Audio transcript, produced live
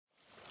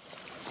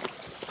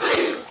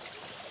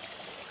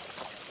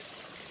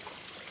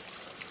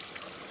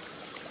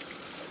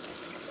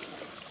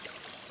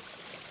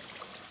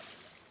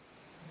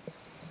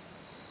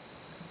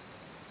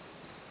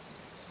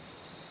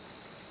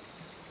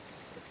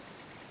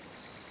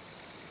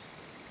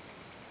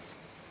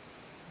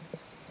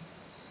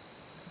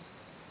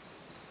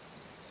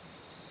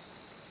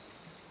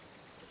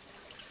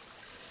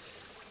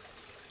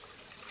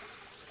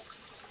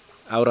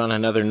out on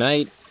another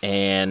night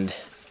and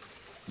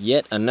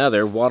yet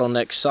another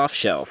Wattle-neck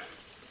softshell.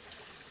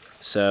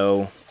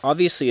 So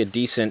obviously a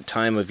decent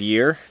time of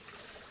year,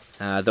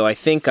 though I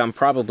think I'm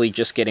probably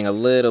just getting a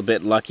little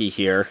bit lucky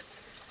here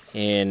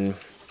in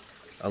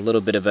a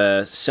little bit of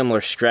a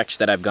similar stretch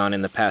that I've gone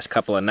in the past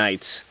couple of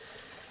nights.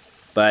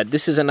 But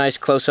this is a nice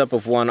close-up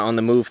of one on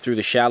the move through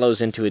the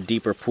shallows into a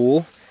deeper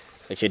pool.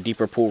 Actually a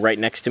deeper pool right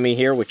next to me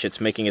here, which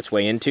it's making its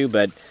way into,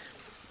 but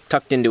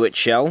tucked into its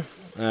shell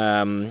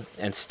and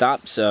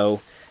stopped,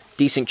 so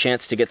decent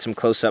chance to get some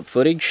close-up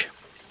footage.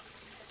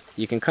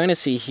 You can kind of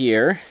see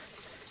here,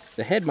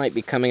 the head might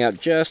be coming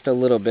out just a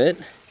little bit.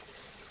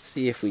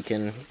 See if we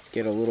can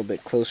get a little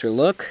bit closer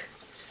look.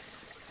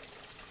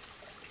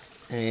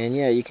 And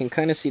yeah, you can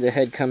kind of see the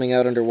head coming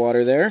out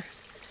underwater there.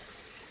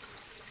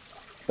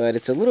 But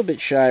it's a little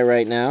bit shy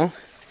right now,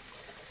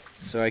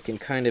 so I can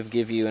kind of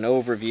give you an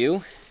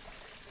overview.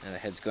 And the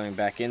head's going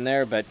back in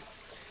there, but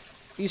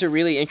these are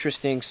really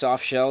interesting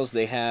soft shells.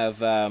 They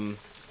have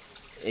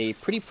a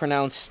pretty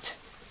pronounced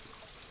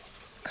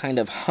kind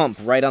of hump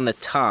right on the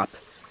top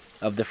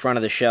of the front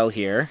of the shell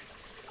here.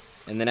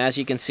 And then as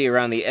you can see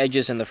around the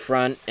edges in the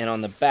front and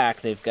on the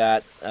back, they've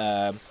got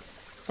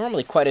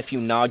normally quite a few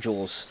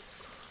nodules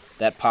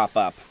that pop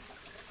up.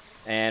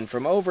 And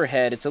from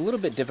overhead, it's a little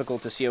bit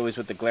difficult to see always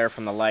with the glare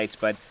from the lights,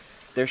 but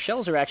their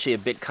shells are actually a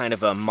bit kind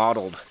of a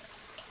mottled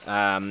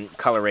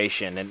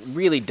coloration. It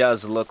really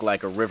does look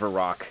like a river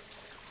rock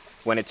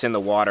when it's in the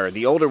water.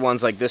 The older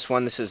ones like this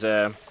one, this is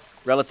a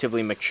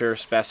relatively mature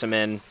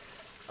specimen,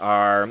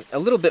 are a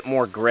little bit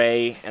more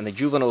gray, and the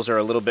juveniles are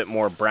a little bit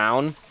more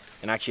brown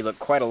and actually look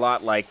quite a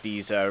lot like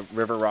these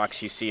river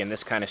rocks you see in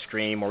this kind of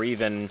stream, or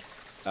even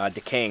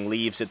decaying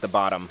leaves at the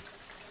bottom.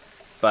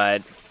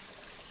 But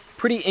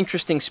pretty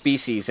interesting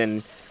species,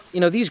 and you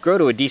know, these grow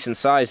to a decent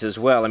size as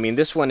well. I mean,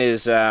 this one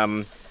is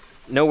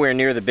nowhere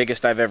near the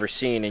biggest I've ever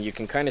seen, and you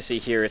can kind of see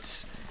here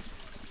it's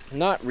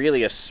not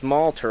really a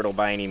small turtle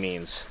by any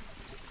means.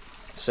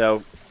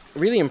 So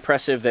really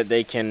impressive that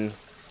they can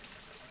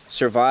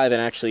survive and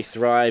actually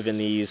thrive in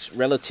these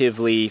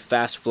relatively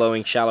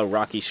fast-flowing, shallow,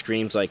 rocky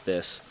streams like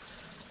this.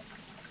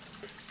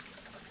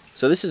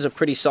 So this is a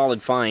pretty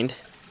solid find.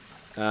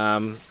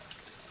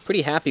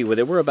 Pretty happy with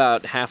it. We're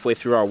about halfway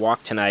through our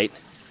walk tonight,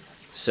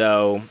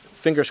 so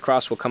fingers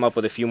crossed we'll come up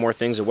with a few more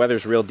things. The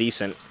weather's real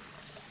decent.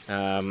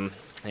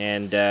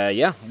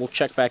 Yeah, we'll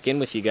check back in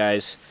with you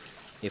guys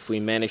if we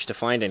manage to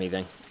find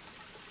anything.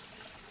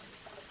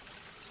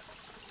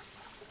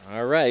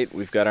 Alright,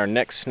 we've got our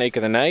next snake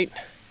of the night,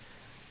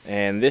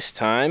 and this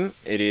time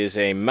it is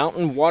a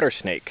mountain water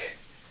snake.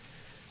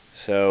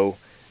 So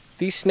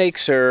these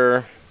snakes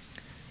are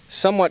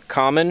somewhat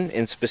common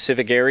in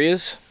specific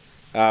areas,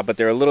 but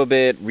they're a little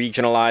bit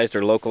regionalized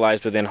or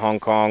localized within Hong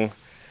Kong.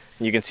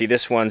 You can see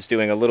this one's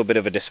doing a little bit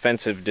of a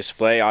defensive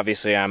display.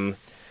 Obviously I'm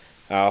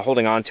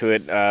holding on to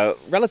it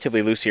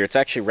relatively loose here. It's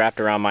actually wrapped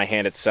around my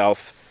hand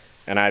itself,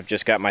 and I've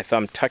just got my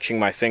thumb touching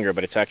my finger,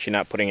 but it's actually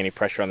not putting any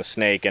pressure on the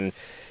snake. And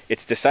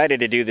it's decided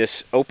to do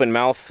this open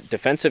mouth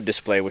defensive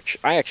display, which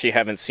I actually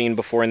haven't seen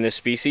before in this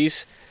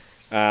species.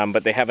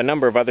 But they have a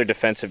number of other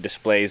defensive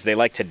displays. They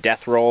like to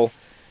death roll,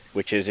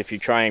 which is if you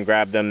try and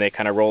grab them, they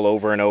kind of roll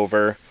over and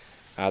over.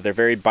 They're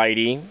very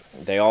bitey.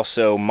 They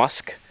also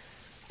musk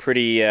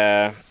pretty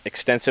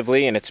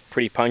extensively, and it's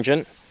pretty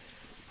pungent.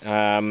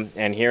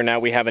 And here now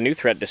we have a new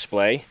threat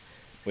display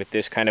with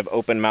this kind of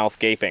open mouth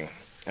gaping.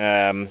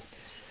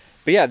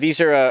 But yeah, these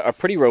are a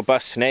pretty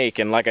robust snake,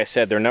 and like I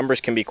said, their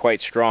numbers can be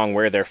quite strong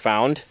where they're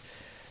found.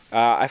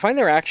 I find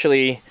they're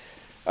actually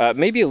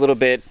maybe a little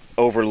bit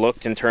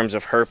overlooked in terms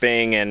of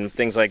herping and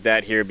things like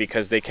that here,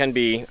 because they can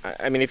be,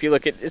 I mean, if you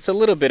look at, it's a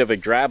little bit of a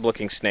drab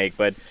looking snake,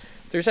 but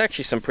there's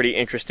actually some pretty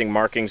interesting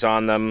markings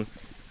on them.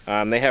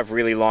 They have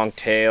really long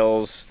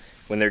tails.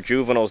 When they're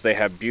juveniles, they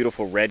have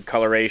beautiful red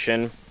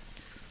coloration.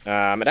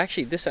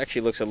 This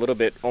actually looks a little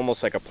bit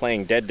almost like a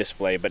Playing Dead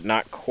display, but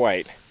not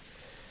quite.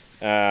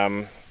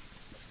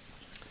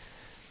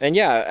 And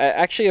yeah,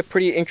 actually a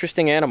pretty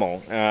interesting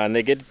animal. And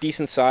they get a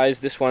decent size.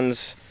 This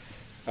one's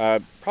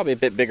probably a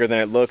bit bigger than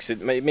it looks.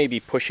 It may be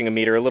pushing a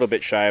meter, a little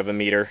bit shy of a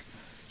meter.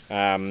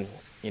 You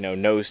know,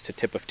 nose to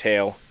tip of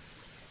tail.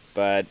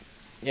 But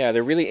yeah,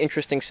 they're really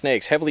interesting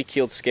snakes. Heavily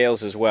keeled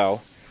scales as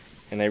well.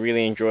 And they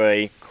really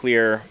enjoy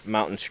clear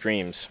mountain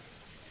streams.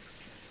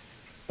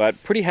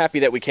 But pretty happy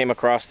that we came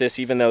across this,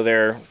 even though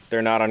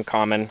they're not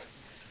uncommon.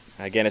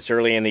 Again, it's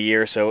early in the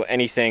year, so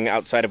anything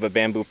outside of a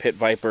bamboo pit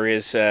viper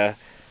is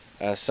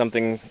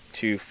something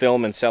to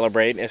film and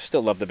celebrate. I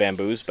still love the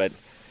bamboos, but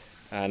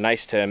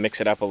nice to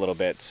mix it up a little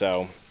bit.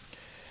 So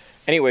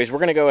anyways, we're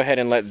going to go ahead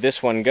and let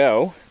this one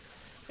go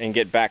and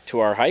get back to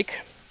our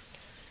hike.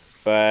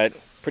 But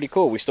pretty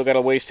cool. We still got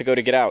a ways to go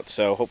to get out,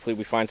 so hopefully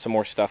we find some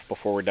more stuff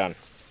before we're done.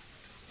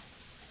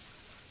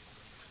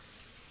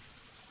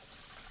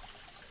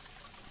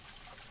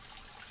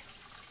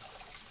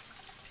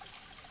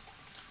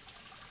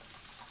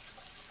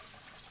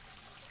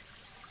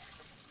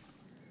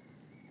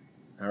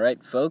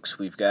 Alright folks,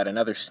 we've got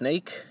another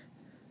snake,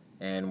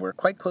 and we're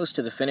quite close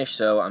to the finish,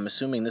 so I'm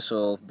assuming this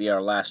will be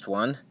our last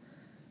one.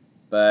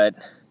 But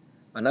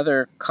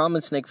another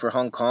common snake for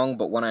Hong Kong,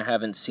 but one I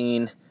haven't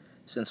seen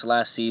since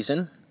last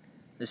season.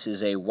 This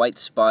is a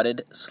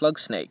white-spotted slug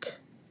snake.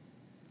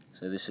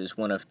 So this is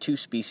one of 2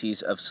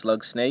 species of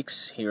slug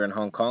snakes here in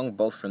Hong Kong,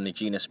 both from the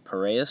genus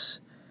Piraeus.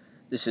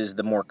 This is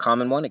the more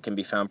common one. It can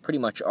be found pretty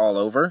much all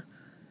over.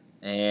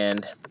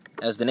 And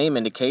as the name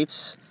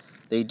indicates,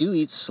 they do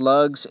eat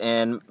slugs,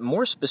 and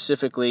more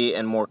specifically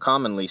and more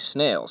commonly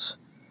snails.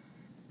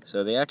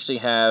 So they actually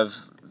have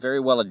very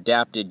well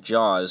adapted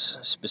jaws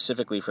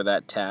specifically for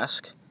that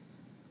task.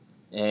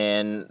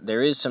 And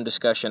there is some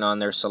discussion on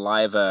their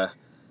saliva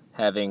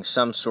having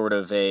some sort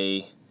of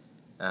a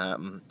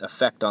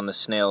effect on the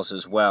snails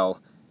as well,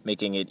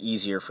 making it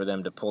easier for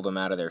them to pull them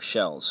out of their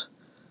shells.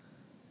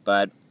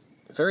 But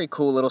very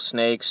cool little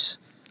snakes,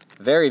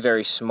 very,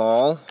 very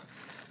small,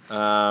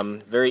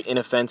 very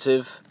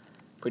inoffensive,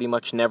 pretty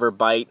much never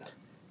bite.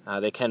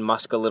 They can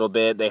musk a little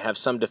bit. They have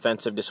some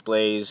defensive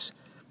displays.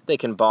 They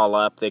can ball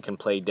up, they can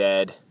play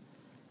dead,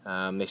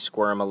 they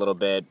squirm a little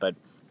bit, but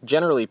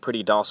generally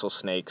pretty docile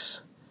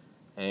snakes,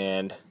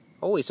 and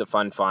always a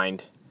fun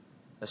find,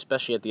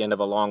 especially at the end of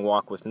a long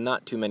walk with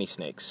not too many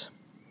snakes.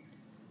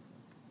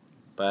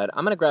 But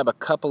I'm going to grab a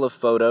couple of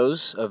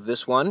photos of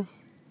this one,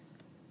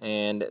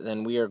 and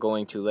then we are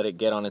going to let it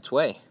get on its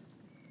way.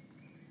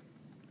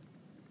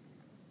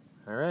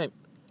 Alright,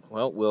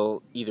 well,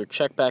 we'll either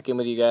check back in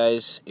with you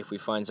guys if we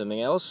find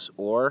something else,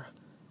 or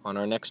on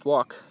our next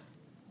walk.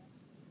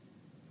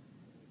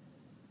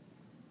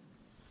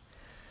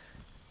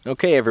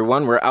 Okay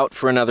everyone, we're out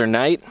for another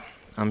night.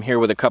 I'm here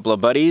with a couple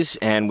of buddies,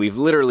 and we've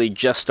literally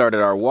just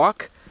started our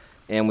walk,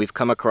 and we've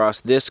come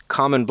across this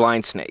common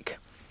blind snake.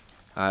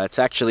 It's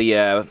actually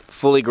a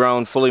fully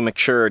grown, fully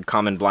matured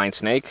common blind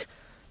snake.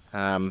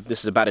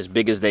 This is about as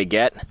big as they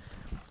get.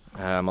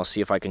 I'll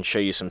see if I can show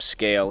you some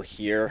scale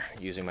here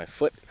using my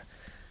foot.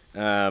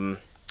 But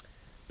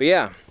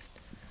yeah,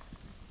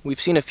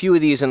 we've seen a few of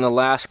these in the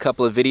last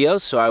couple of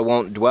videos, so I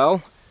won't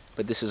dwell,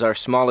 but this is our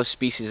smallest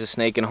species of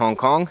snake in Hong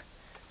Kong.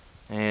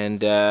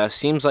 And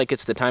seems like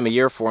it's the time of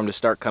year for them to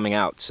start coming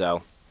out,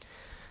 so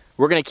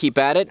we're going to keep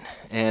at it,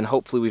 and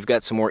hopefully we've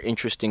got some more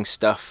interesting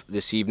stuff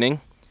this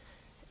evening.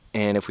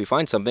 And if we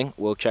find something,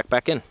 we'll check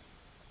back in.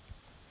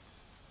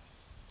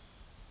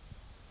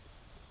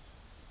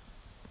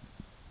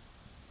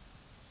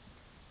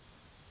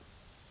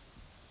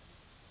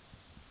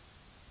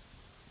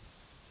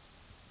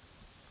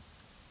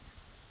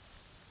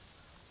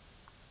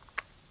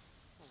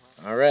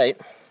 All right.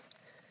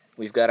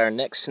 We've got our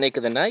next snake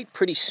of the night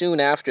pretty soon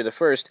after the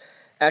first.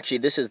 Actually,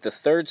 this is the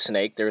third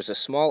snake. There's a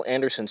small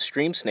Anderson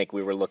stream snake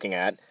we were looking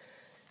at.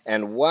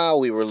 And while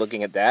we were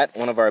looking at that,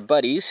 one of our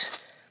buddies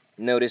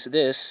noticed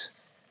this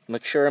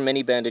mature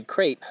many-banded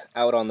krait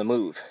out on the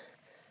move.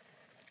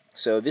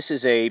 So this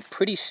is a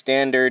pretty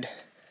standard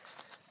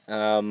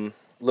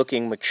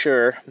looking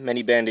mature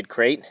many-banded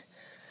krait.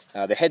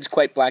 The head's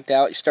quite blacked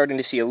out. You're starting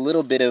to see a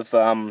little bit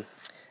of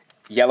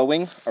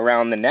yellowing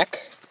around the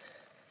neck.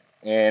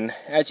 And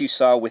as you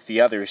saw with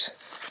the others,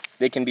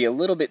 they can be a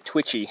little bit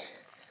twitchy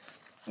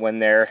when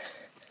they're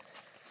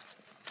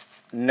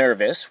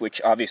nervous,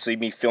 which obviously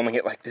me filming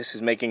it like this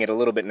is making it a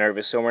little bit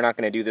nervous, so we're not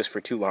going to do this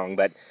for too long,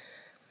 but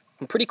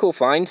a pretty cool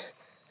find.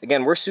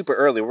 Again, we're super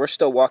early, we're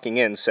still walking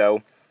in,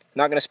 so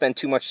not going to spend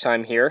too much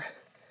time here,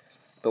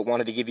 but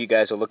wanted to give you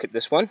guys a look at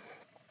this one.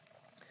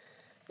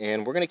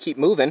 And we're going to keep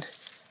moving,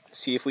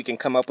 see if we can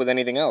come up with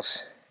anything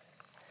else.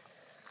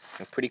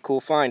 A pretty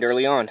cool find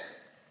early on.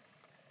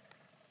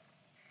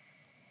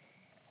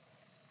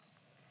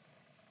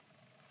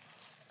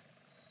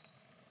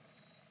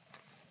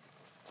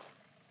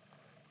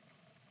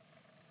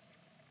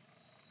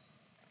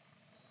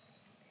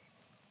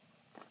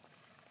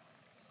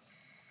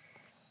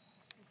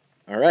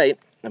 Alright,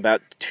 about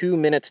 2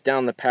 minutes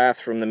down the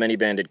path from the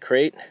many-banded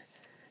krait,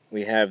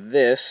 we have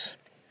this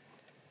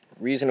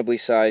reasonably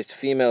sized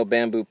female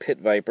bamboo pit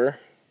viper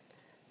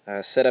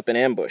set up in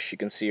ambush. You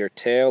can see her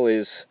tail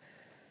is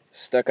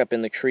stuck up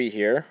in the tree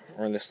here,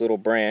 or in this little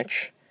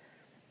branch,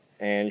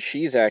 and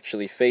she's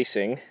actually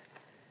facing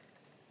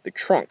the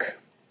trunk.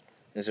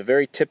 It's a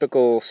very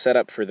typical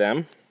setup for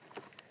them.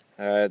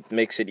 It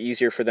makes it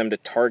easier for them to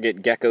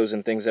target geckos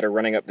and things that are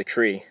running up the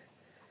tree.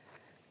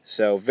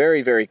 So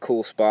very, very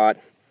cool spot.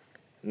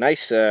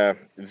 Nice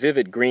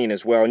vivid green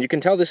as well. And you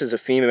can tell this is a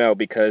female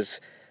because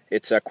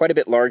it's quite a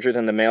bit larger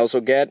than the males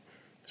will get.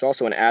 There's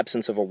also an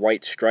absence of a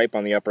white stripe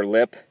on the upper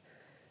lip.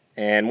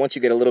 And once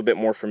you get a little bit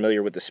more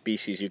familiar with the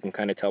species, you can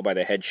kind of tell by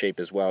the head shape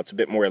as well. It's a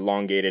bit more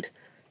elongated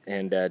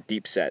and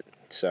deep set.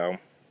 So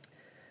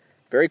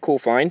very cool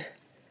find.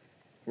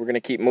 We're going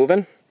to keep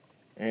moving.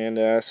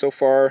 And so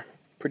far,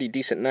 pretty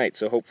decent night.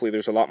 So hopefully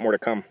there's a lot more to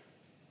come.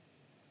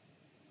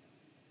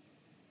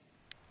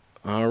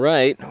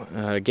 Alright,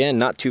 again,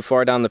 not too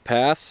far down the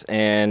path,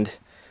 and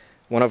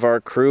one of our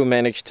crew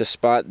managed to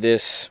spot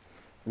this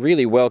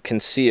really well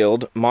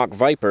concealed mock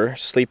viper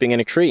sleeping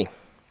in a tree.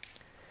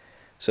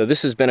 So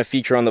this has been a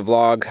feature on the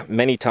vlog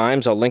many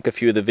times. I'll link a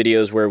few of the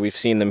videos where we've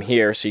seen them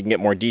here so you can get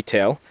more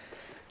detail.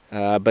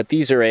 But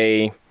these are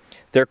a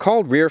They're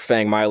called rear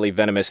fang mildly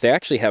venomous. They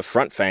actually have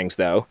front fangs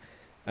though,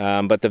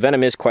 but the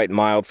venom is quite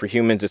mild. For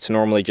humans, it's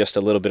normally just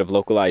a little bit of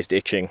localized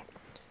itching,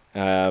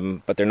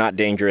 but they're not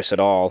dangerous at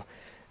all.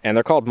 And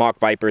they're called mock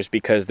vipers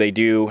because they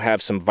do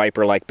have some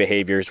viper-like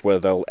behaviors where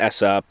they'll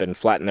S up and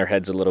flatten their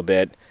heads a little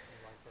bit.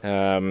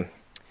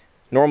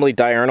 Normally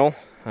diurnal.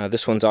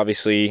 This one's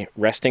obviously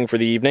resting for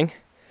the evening,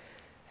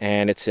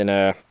 and it's in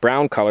a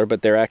brown color,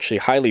 but they're actually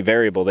highly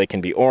variable. They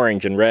can be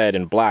orange and red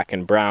and black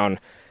and brown,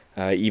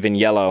 even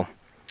yellow.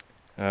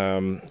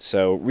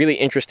 So really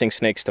interesting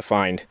snakes to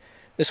find.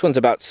 This one's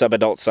about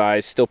subadult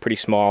size, still pretty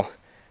small.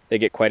 They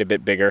get quite a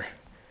bit bigger,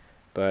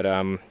 but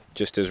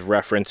just as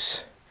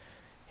reference,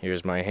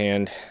 here's my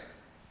hand.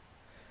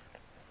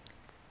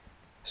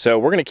 So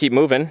we're going to keep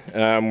moving.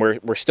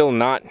 We're still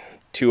not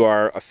to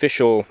our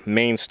official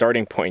main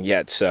starting point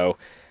yet, so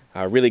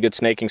really good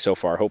snaking so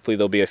far. Hopefully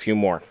there'll be a few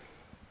more.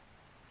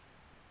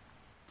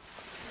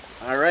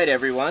 All right,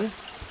 everyone,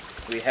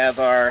 we have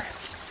our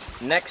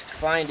next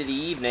find of the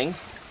evening,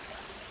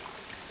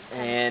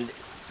 and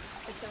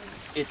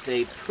it's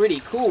a pretty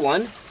cool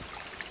one.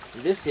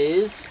 This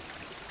is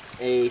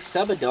a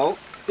subadult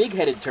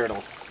big-headed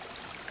turtle.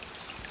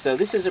 So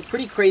this is a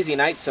pretty crazy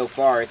night so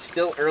far. It's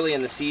still early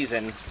in the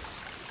season,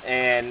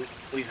 and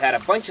we've had a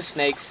bunch of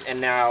snakes, and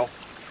now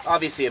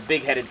obviously a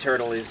big-headed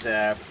turtle is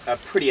a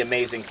pretty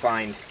amazing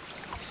find.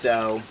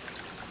 So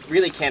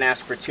really can't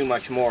ask for too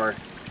much more.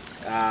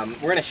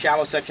 We're in a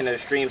shallow section of the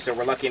stream, so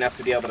we're lucky enough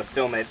to be able to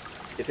film it.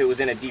 If it was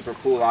in a deeper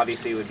pool,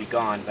 obviously it would be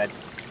gone, but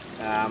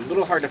a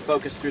little hard to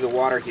focus through the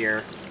water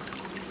here,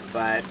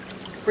 but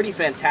pretty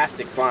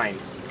fantastic find.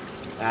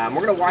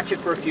 We're going to watch it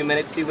for a few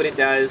minutes, see what it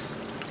does,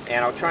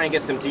 and I'll try and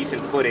get some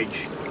decent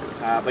footage,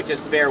 but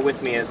just bear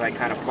with me as I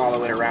kind of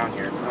follow it around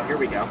here. Oh, here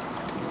we go.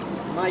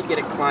 Might get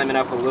it climbing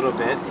up a little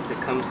bit if it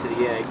comes to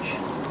the edge.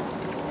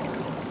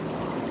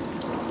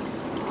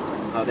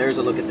 Oh, there's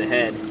a look at the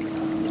head.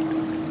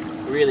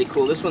 Really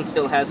cool. This one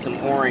still has some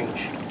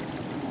orange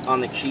on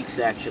the cheeks,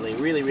 actually.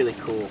 Really, really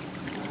cool.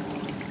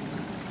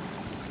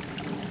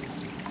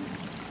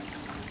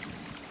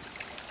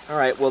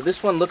 Alright, well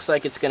this one looks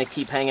like it's going to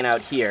keep hanging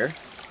out here.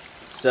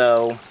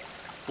 So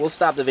we'll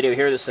stop the video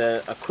here. This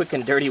is a quick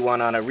and dirty one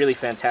on a really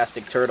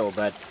fantastic turtle,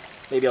 but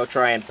maybe I'll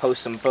try and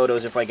post some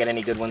photos if I get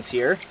any good ones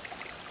here.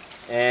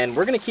 And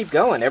we're going to keep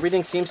going.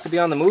 Everything seems to be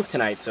on the move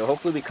tonight, so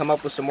hopefully we come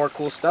up with some more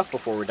cool stuff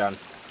before we're done.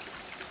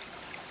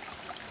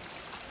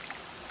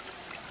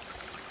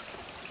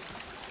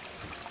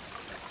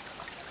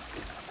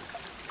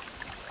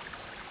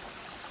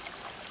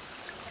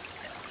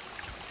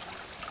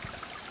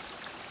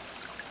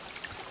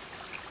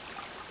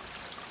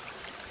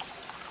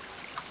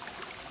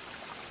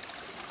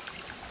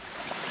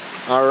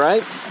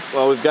 Alright,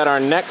 well we've got our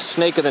next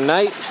snake of the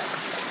night,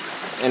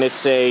 and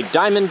it's a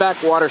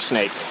diamondback water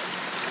snake.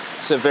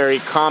 It's a very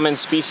common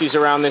species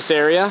around this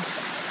area.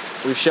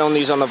 We've shown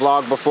these on the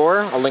vlog before.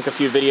 I'll link a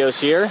few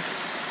videos here.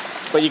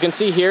 But you can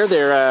see here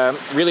they're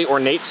really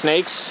ornate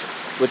snakes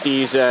with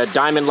these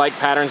diamond-like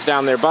patterns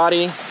down their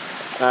body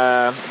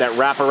that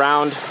wrap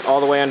around all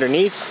the way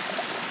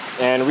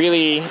underneath, and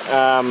really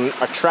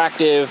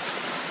attractive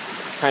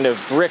kind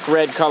of brick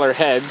red color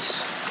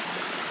heads.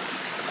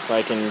 If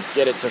I can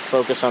get it to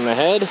focus on the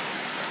head.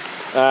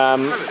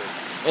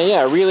 And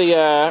yeah,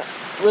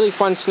 really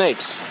fun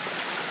snakes.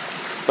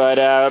 But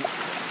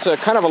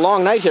it's kind of a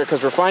long night here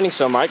because we're finding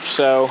so much,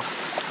 so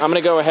I'm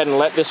going to go ahead and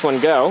let this one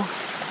go.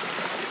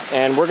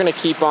 And we're going to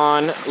keep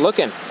on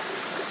looking.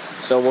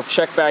 So we'll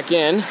check back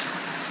in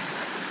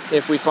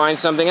if we find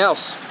something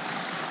else.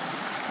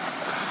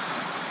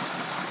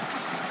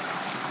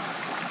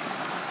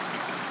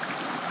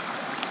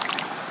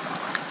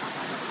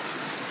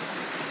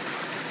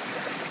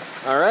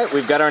 Alright,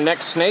 we've got our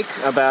next snake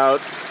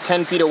about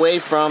 10 feet away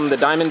from the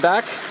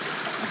diamondback.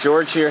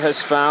 George here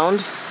has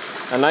found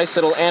a nice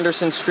little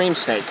Anderson stream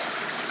snake.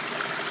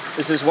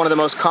 This is one of the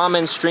most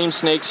common stream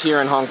snakes here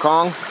in Hong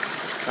Kong.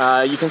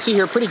 You can see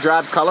here pretty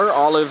drab color,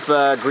 olive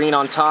green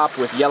on top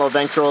with yellow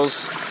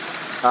ventrals.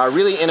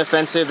 Really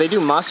inoffensive. They do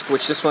musk,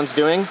 which this one's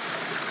doing,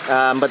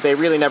 but they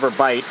really never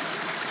bite.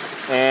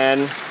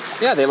 And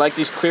yeah, they like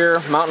these clear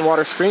mountain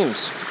water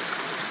streams.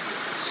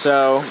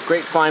 So,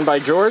 great find by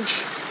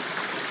George.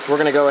 We're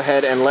going to go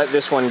ahead and let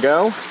this one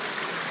go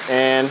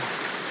and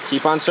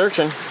keep on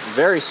searching.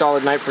 Very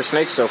solid night for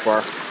snakes so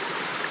far.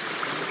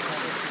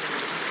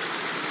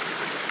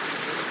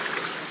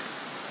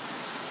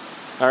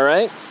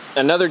 Alright,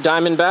 another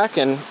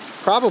diamondback, and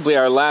probably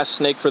our last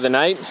snake for the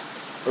night.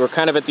 We're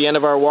kind of at the end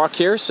of our walk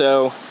here,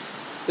 so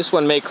this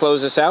one may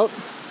close us out.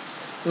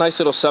 Nice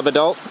little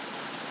subadult.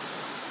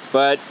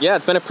 But yeah,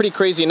 it's been a pretty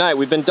crazy night.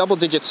 We've been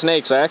double-digit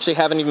snakes. I actually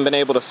haven't even been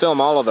able to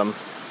film all of them.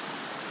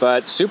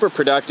 But super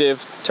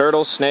productive,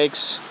 turtles,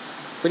 snakes,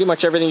 pretty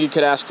much everything you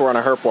could ask for on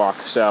a herp walk.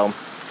 So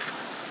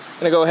I'm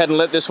gonna go ahead and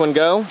let this one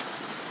go.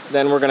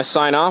 Then we're gonna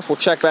sign off. We'll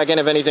check back in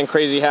if anything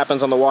crazy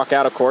happens on the walk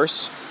out, of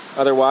course.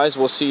 Otherwise,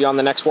 we'll see you on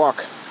the next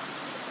walk.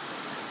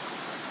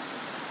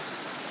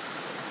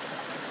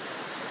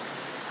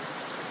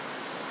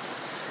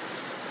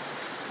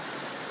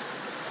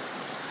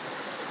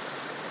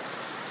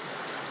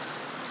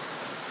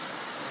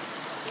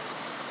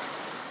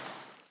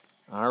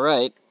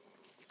 Alright,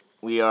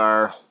 we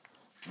are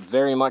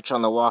very much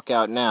on the walk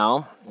out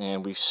now,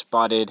 and we've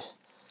spotted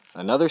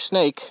another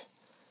snake,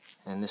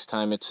 and this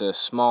time it's a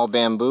small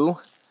bamboo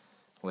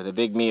with a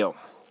big meal.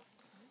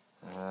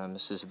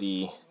 This is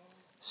the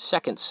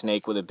second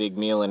snake with a big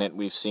meal in it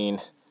we've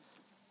seen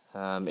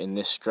in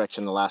this stretch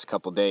in the last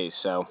couple days,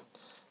 so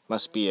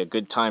must be a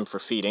good time for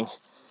feeding.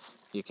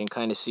 You can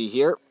kind of see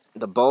here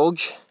the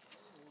bulge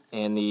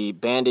and the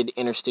banded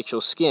interstitial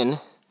skin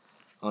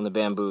on the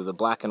bamboo, the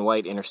black and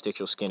white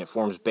interstitial skin. It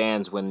forms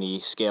bands when the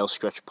scales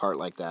stretch apart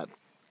like that.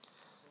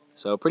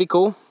 So pretty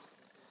cool.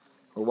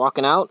 We're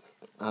walking out.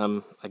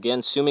 Again,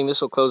 assuming this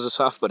will close us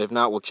off, but if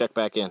not, we'll check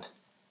back in.